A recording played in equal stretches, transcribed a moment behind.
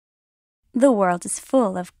The world is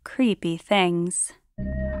full of creepy things.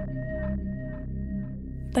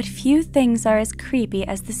 But few things are as creepy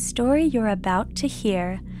as the story you're about to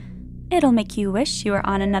hear. It'll make you wish you were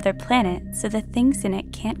on another planet so the things in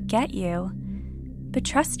it can't get you. But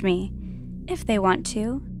trust me, if they want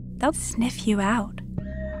to, they'll sniff you out,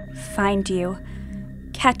 find you,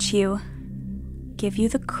 catch you, give you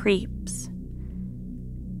the creeps.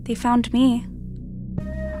 They found me.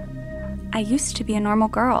 I used to be a normal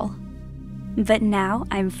girl, but now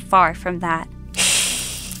I'm far from that.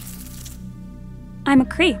 I'm a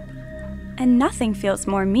creep, and nothing feels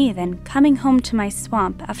more me than coming home to my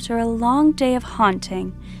swamp after a long day of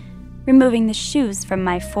haunting, removing the shoes from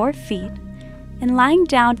my 4 feet, and lying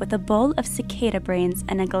down with a bowl of cicada brains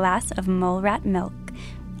and a glass of mole rat milk,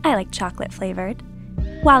 I like chocolate flavored,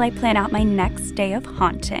 while I plan out my next day of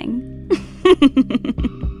haunting.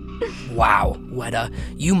 Wow, Weta,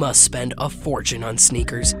 you must spend a fortune on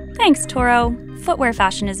sneakers. Thanks, Toro. Footwear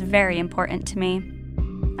fashion is very important to me.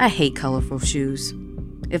 I hate colorful shoes.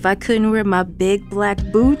 If I couldn't wear my big black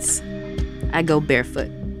boots, I'd go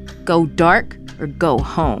barefoot. Go dark or go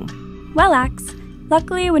home. Well, Axe,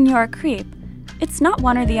 luckily when you're a creep, it's not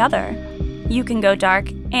one or the other. You can go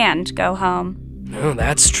dark and go home. Oh,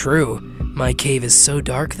 that's true. My cave is so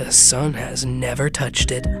dark the sun has never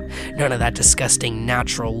touched it. None of that disgusting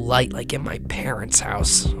natural light like in my parents'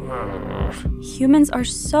 house. Humans are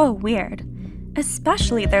so weird,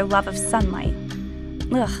 especially their love of sunlight.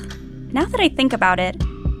 Ugh, now that I think about it,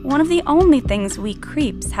 one of the only things we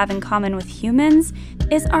creeps have in common with humans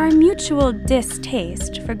is our mutual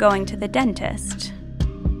distaste for going to the dentist.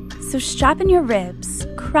 So strap in your ribs,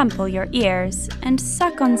 crumple your ears, and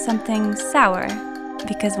suck on something sour,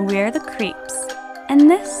 because we're the creeps, and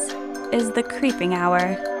this is the Creeping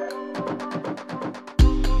Hour.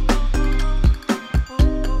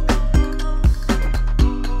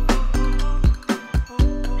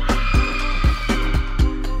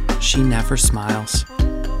 She never smiles.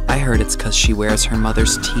 I heard it's 'cause she wears her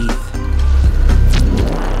mother's teeth.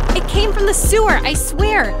 It came from the sewer, I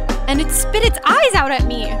swear, and it spit its eyes out at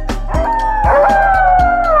me.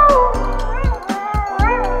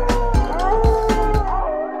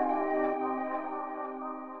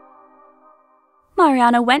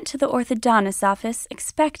 Mariana went to the orthodontist's office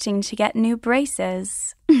expecting to get new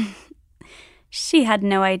braces. She had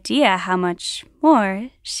no idea how much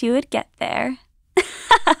more she would get there.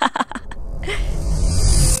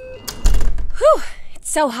 Whew, it's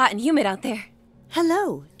so hot and humid out there.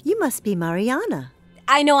 Hello, you must be Mariana.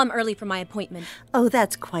 I know I'm early for my appointment. Oh,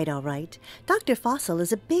 that's quite all right. Dr. Fossil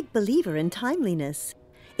is a big believer in timeliness.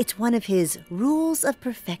 It's one of his rules of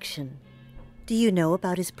perfection. Do you know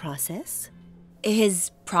about his process?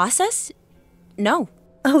 His process? No.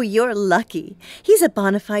 Oh, you're lucky. He's a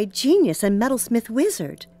bona fide genius and metalsmith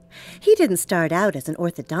wizard. He didn't start out as an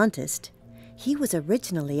orthodontist. He was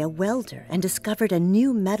originally a welder and discovered a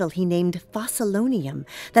new metal he named fossilonium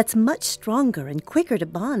that's much stronger and quicker to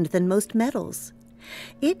bond than most metals.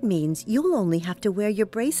 It means you'll only have to wear your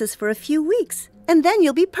braces for a few weeks, and then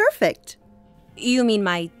you'll be perfect. You mean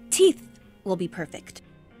my teeth will be perfect?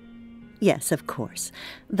 Yes, of course.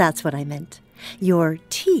 That's what I meant. Your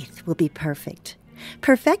teeth will be perfect.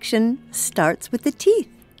 Perfection starts with the teeth.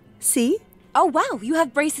 See? Oh, wow, you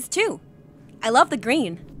have braces too. I love the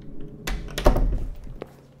green.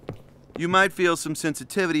 You might feel some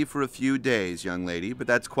sensitivity for a few days, young lady, but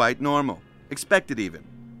that's quite normal. Expected even.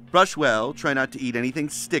 Brush well, try not to eat anything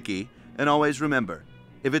sticky, and always remember,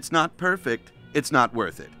 if it's not perfect, it's not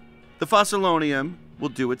worth it. The fossilonium will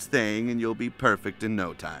do its thing and you'll be perfect in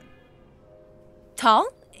no time. Tall,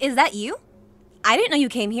 is that you? I didn't know you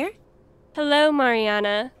came here. Hello,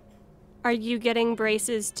 Mariana. Are you getting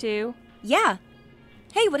braces too? Yeah.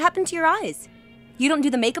 Hey, what happened to your eyes? You don't do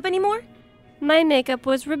the makeup anymore? My makeup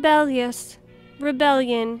was rebellious.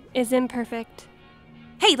 Rebellion is imperfect.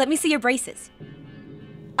 Hey, let me see your braces.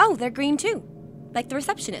 Oh, they're green too, like the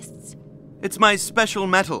receptionist's. It's my special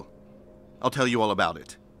metal. I'll tell you all about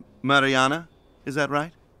it. Mariana, is that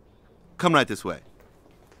right? Come right this way.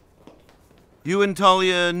 You and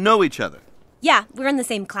Talia know each other? Yeah, we're in the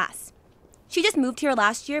same class. She just moved here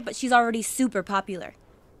last year, but she's already super popular.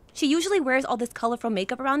 She usually wears all this colorful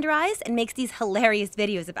makeup around her eyes and makes these hilarious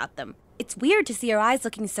videos about them. It's weird to see her eyes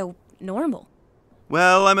looking so normal.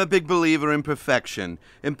 Well, I'm a big believer in perfection,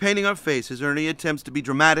 in painting our faces or any attempts to be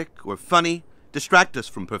dramatic or funny distract us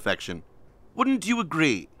from perfection. Wouldn't you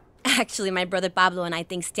agree? Actually, my brother Pablo and I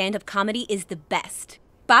think stand-up comedy is the best.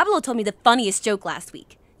 Pablo told me the funniest joke last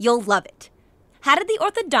week. You'll love it. How did the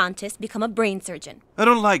orthodontist become a brain surgeon? I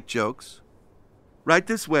don't like jokes. Right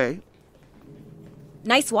this way.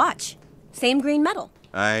 Nice watch. Same green metal.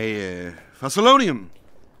 Fossilonium.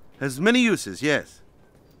 Has many uses, yes.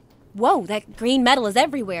 Whoa, that green metal is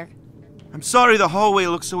everywhere. I'm sorry the hallway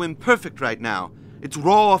looks so imperfect right now. It's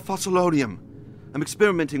raw fossilonium. I'm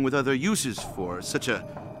experimenting with other uses for such a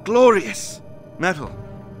glorious metal.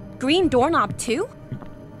 Green doorknob too?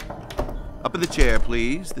 Up in the chair,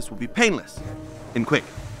 please. This will be painless and quick.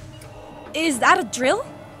 Is that a drill?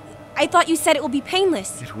 I thought you said it will be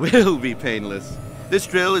painless. It will be painless. This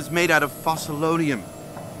drill is made out of fossilonium,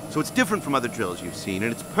 so it's different from other drills you've seen,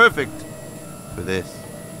 and it's perfect for this.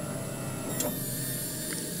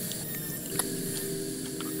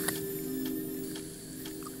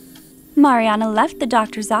 Mariana left the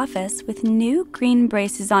doctor's office with new green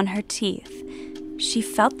braces on her teeth. She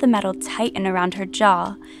felt the metal tighten around her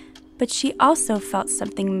jaw, but she also felt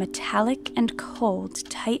something metallic and cold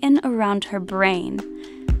tighten around her brain.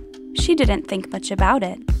 She didn't think much about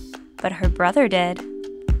it, but her brother did.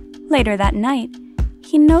 Later that night,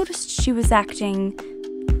 he noticed she was acting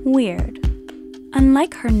weird,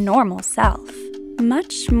 unlike her normal self,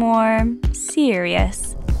 much more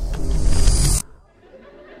serious.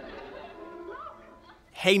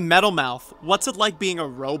 Hey, Metal Mouth, what's it like being a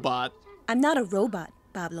robot? I'm not a robot,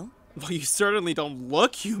 Pablo. Well, you certainly don't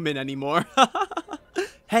look human anymore.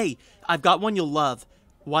 Hey, I've got one you'll love.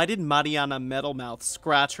 Why did Mariana Metal Mouth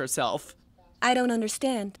scratch herself? I don't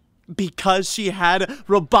understand. Because she had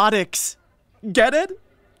robotics. Get it?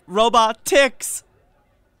 Robotics.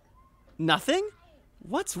 Nothing?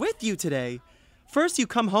 What's with you today? First you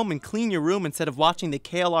come home and clean your room instead of watching the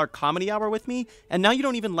KLR Comedy Hour with me, and now you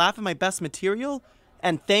don't even laugh at my best material?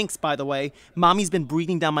 And thanks, by the way. Mommy's been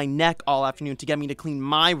breathing down my neck all afternoon to get me to clean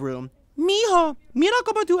my room. Mijo, mira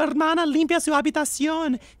como tu hermana limpia su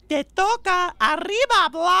habitación. Te toca arriba,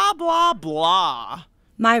 blah, blah, blah.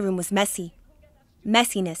 My room was messy.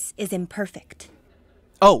 Messiness is imperfect.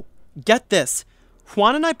 Oh, get this.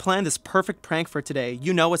 Juan and I planned this perfect prank for today.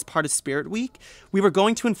 You know, as part of Spirit Week, we were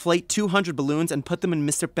going to inflate 200 balloons and put them in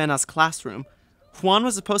Mr. Pena's classroom. Juan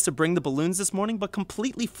was supposed to bring the balloons this morning, but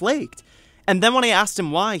completely flaked. And then when I asked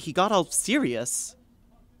him why, he got all serious.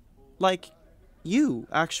 Like you,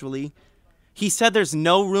 actually. He said there's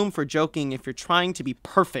no room for joking if you're trying to be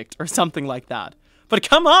perfect or something like that. But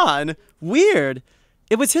come on! Weird!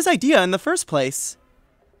 It was his idea in the first place.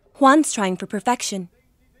 Juan's trying for perfection.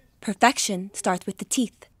 Perfection starts with the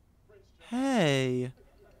teeth. Hey.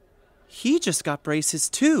 He just got braces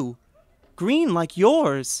too. Green like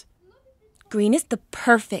yours. Green is the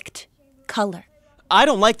perfect color. I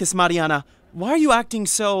don't like this, Mariana. Why are you acting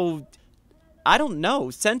so, I don't know,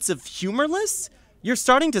 sense of humorless? You're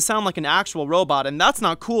starting to sound like an actual robot, and that's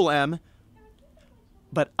not cool, Em.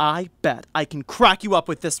 But I bet I can crack you up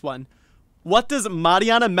with this one. What does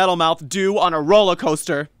Mariana Metalmouth do on a roller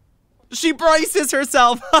coaster? She braces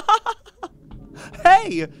herself!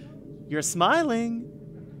 Hey! You're smiling.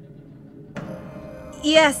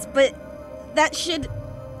 Yes, but that should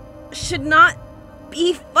not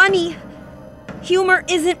be funny. Humor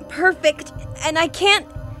isn't perfect, and I can't.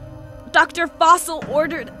 Dr. Fossil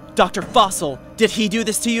ordered. Dr. Fossil, did he do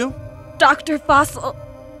this to you? Dr. Fossil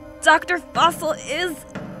is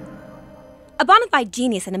a bona fide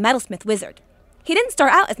genius and a metalsmith wizard. He didn't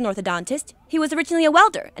start out as an orthodontist. He was originally a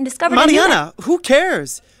welder and discovered Mariana, who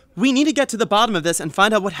cares? We need to get to the bottom of this and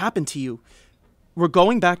find out what happened to you. We're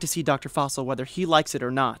going back to see Dr. Fossil whether he likes it or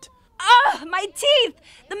not. Ugh, my teeth!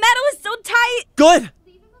 The metal is so tight! Good!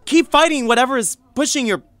 Keep fighting whatever is pushing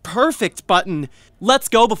your perfect button. Let's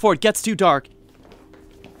go before it gets too dark.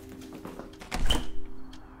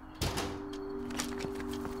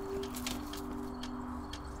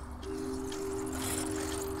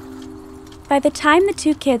 By the time the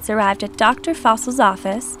two kids arrived at Dr. Fossil's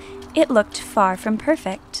office, it looked far from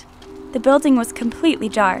perfect. The building was completely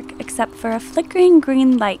dark, except for a flickering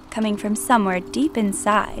green light coming from somewhere deep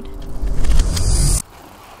inside.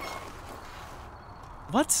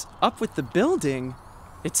 What's up with the building?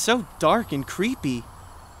 It's so dark and creepy.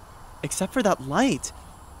 Except for that light.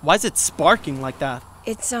 Why is it sparking like that?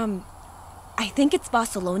 It's, I think it's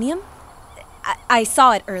fossilonium. I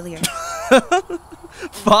saw it earlier.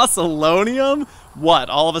 Fossilonium? What,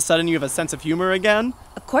 all of a sudden you have a sense of humor again?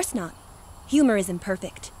 Of course not. Humor is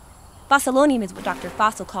imperfect. Fossilonium is what Dr.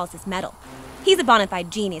 Fossil calls his metal. He's a bona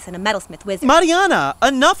fide genius and a metalsmith wizard. Mariana,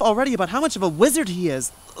 enough already about how much of a wizard he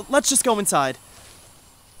is. Let's just go inside.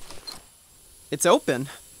 It's open.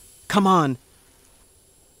 Come on.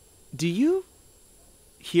 Do you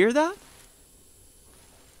hear that?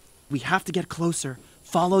 We have to get closer.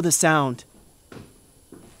 Follow the sound.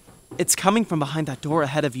 It's coming from behind that door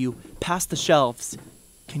ahead of you, past the shelves.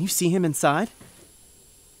 Can you see him inside?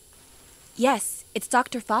 Yes, it's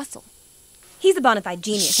Dr. Fossil. He's a bona fide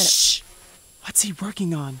genius and Shh! What's he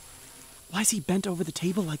working on? Why is he bent over the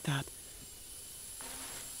table like that?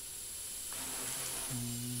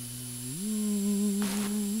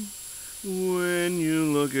 When you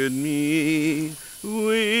look at me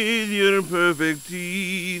with your perfect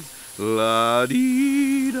teeth,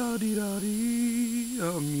 la-dee-da-dee-da-dee,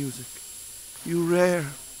 oh, music. You rare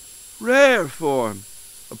form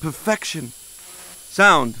of perfection.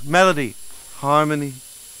 Sound, melody, harmony.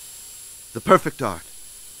 The perfect art.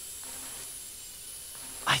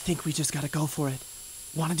 I think we just gotta go for it.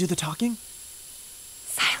 Wanna do the talking?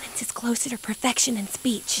 silence is closer to perfection than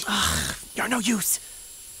speech. Ugh, you're no use.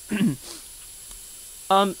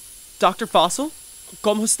 Dr. Fossil?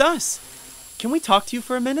 ¿Cómo estás? Can we talk to you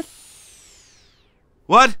for a minute?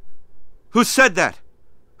 What? Who said that?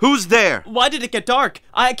 Who's there? Why did it get dark?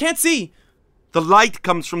 I can't see. The light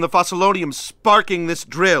comes from the Fossilonium sparking this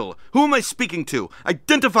drill. Who am I speaking to?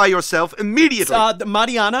 Identify yourself immediately.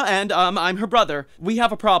 Mariana, and I'm her brother. We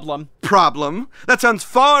have a problem. Problem? That sounds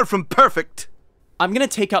far from perfect. I'm gonna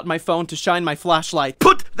take out my phone to shine my flashlight.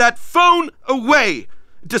 Put that phone away!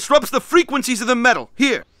 It disrupts the frequencies of the metal.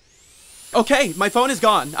 Here. Okay, my phone is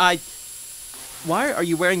gone. Why are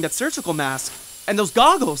you wearing that surgical mask? And those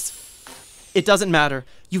goggles? It doesn't matter.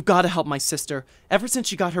 You've got to help my sister. Ever since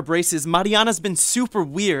she got her braces, Mariana's been super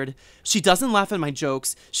weird. She doesn't laugh at my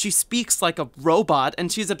jokes. She speaks like a robot,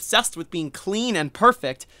 and she's obsessed with being clean and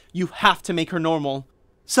perfect. You have to make her normal.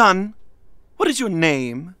 Son, what is your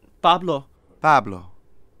name? Pablo. Pablo.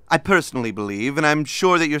 I personally believe, and I'm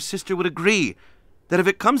sure that your sister would agree, that if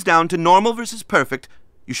it comes down to normal versus perfect,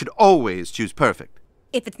 you should always choose perfect.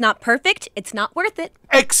 If it's not perfect, it's not worth it.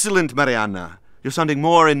 Excellent, Mariana. You're sounding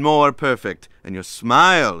more and more perfect, and your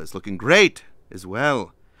smile is looking great as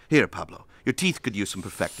well. Here, Pablo, your teeth could use some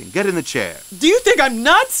perfecting. Get in the chair. Do you think I'm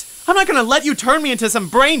nuts? I'm not gonna let you turn me into some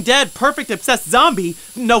brain-dead, perfect-obsessed zombie.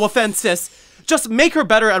 No offense, sis. Just make her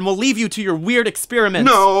better and we'll leave you to your weird experiments.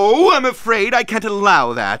 No, I'm afraid I can't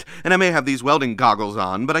allow that. And I may have these welding goggles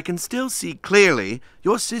on, but I can still see clearly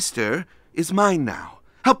your sister is mine now.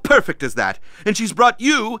 How perfect is that? And she's brought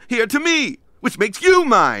you here to me, which makes you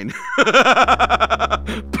mine.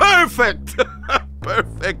 Perfect!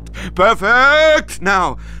 Perfect! Perfect!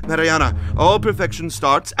 Now, Mariana, all perfection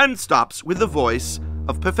starts and stops with the voice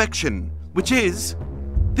of perfection, which is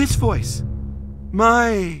this voice.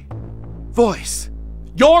 My voice.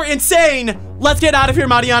 You're insane! Let's get out of here,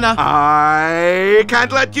 Mariana! I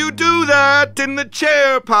can't let you do that in the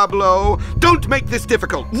chair, Pablo. Don't make this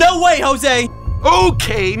difficult. No way, Jose!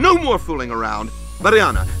 Okay, no more fooling around.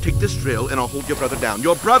 Mariana, take this drill and I'll hold your brother down.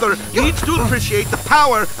 Your brother needs to appreciate the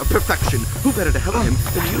power of perfection. Who better to help him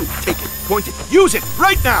than you? Take it, point it, use it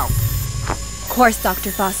right now. Of course,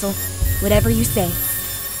 Dr. Fossil. Whatever you say.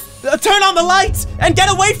 Turn on the lights and get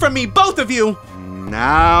away from me, both of you!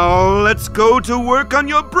 Now, let's go to work on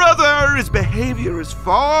your brother. His behavior is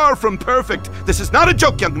far from perfect. This is not a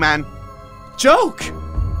joke, young man. Joke?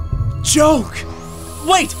 Joke?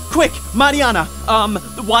 Wait, quick, Mariana,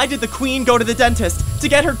 why did the queen go to the dentist? To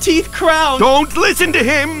get her teeth crowned? Don't listen to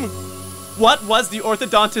him! What was the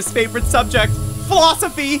orthodontist's favorite subject?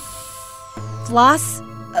 Philosophy!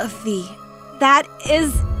 Philosophy. That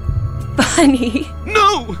is funny.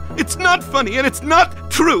 No, it's not funny and it's not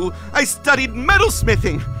true. I studied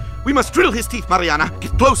metalsmithing. We must drill his teeth, Mariana.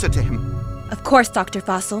 Get closer to him. Of course, Dr.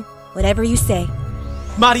 Fossil. Whatever you say.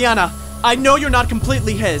 Mariana, I know you're not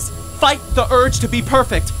completely his. Fight the urge to be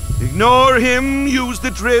perfect. Ignore him, use the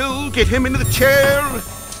drill, get him into the chair.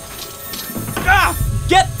 Ah!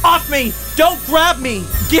 Get off me! Don't grab me!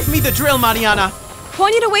 Give me the drill, Mariana.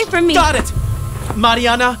 Point it away from me. Got it!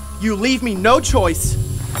 Mariana, you leave me no choice.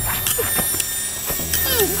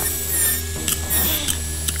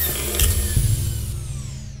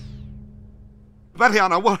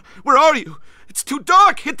 Mariana, where are you? It's too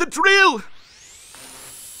dark, hit the drill!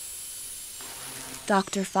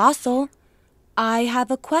 Dr. Fossil, I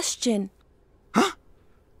have a question. Huh?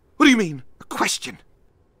 What do you mean, a question?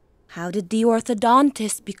 How did the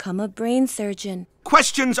orthodontist become a brain surgeon?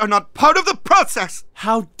 Questions are not part of the process!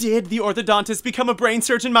 How did the orthodontist become a brain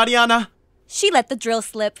surgeon, Mariana? She let the drill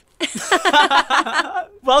slip.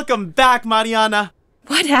 Welcome back, Mariana.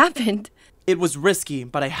 What happened? It was risky,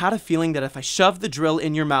 but I had a feeling that if I shoved the drill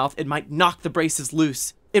in your mouth, it might knock the braces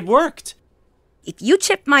loose. It worked. If you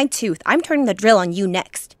chip my tooth, I'm turning the drill on you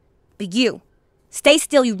next. But you, stay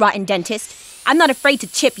still, you rotten dentist. I'm not afraid to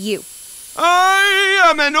chip you. I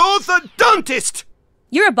am an orthodontist!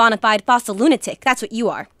 You're a bona fide fossil lunatic, that's what you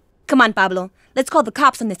are. Come on, Pablo, let's call the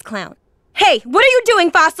cops on this clown. Hey, what are you doing,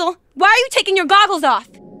 Fossil? Why are you taking your goggles off?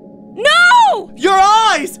 No! Your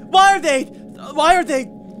eyes! Why are they...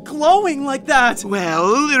 glowing like that?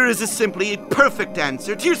 Well, there is a simply perfect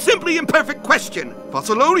answer to your simply imperfect question.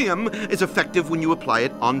 Fossilonium is effective when you apply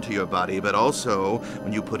it onto your body, but also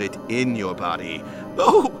when you put it in your body.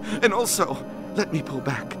 Oh, and also, let me pull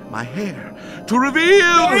back my hair to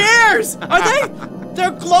reveal... Your ears! Are they?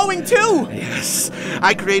 They're glowing too! Yes,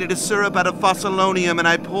 I created a syrup out of fossilonium and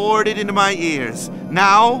I poured it into my ears.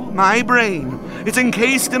 Now, my brain is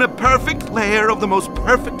encased in a perfect layer of the most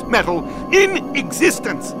perfect metal in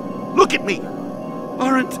existence. Look at me.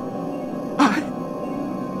 Aren't I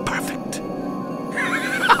perfect?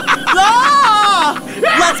 Ah!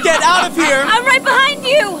 Let's get out of here! I'm right behind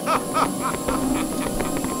you!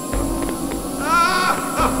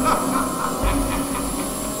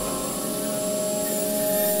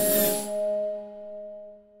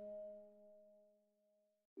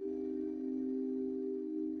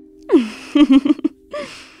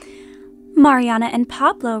 Mariana and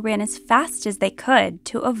Pablo ran as fast as they could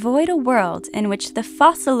to avoid a world in which the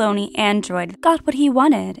Fossiloni android got what he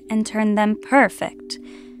wanted and turned them perfect,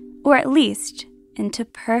 or at least into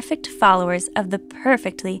perfect followers of the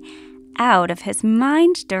perfectly out of his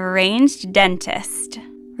mind deranged dentist.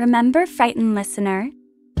 Remember, frightened listener?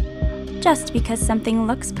 Just because something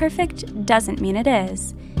looks perfect doesn't mean it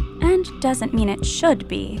is, and doesn't mean it should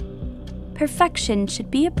be. Perfection should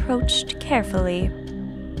be approached carefully.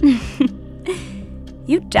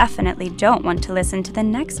 You definitely don't want to listen to the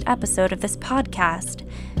next episode of this podcast.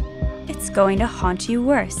 It's going to haunt you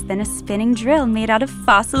worse than a spinning drill made out of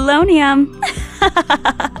fossilonium.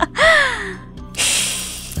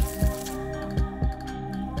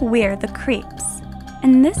 We're the Creeps,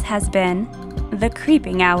 and this has been The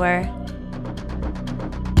Creeping Hour.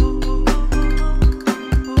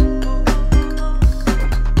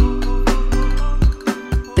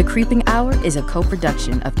 The Creeping Hour is a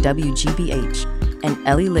co-production of WGBH and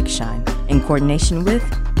Elie Lichtschein in coordination with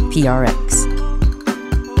PRX.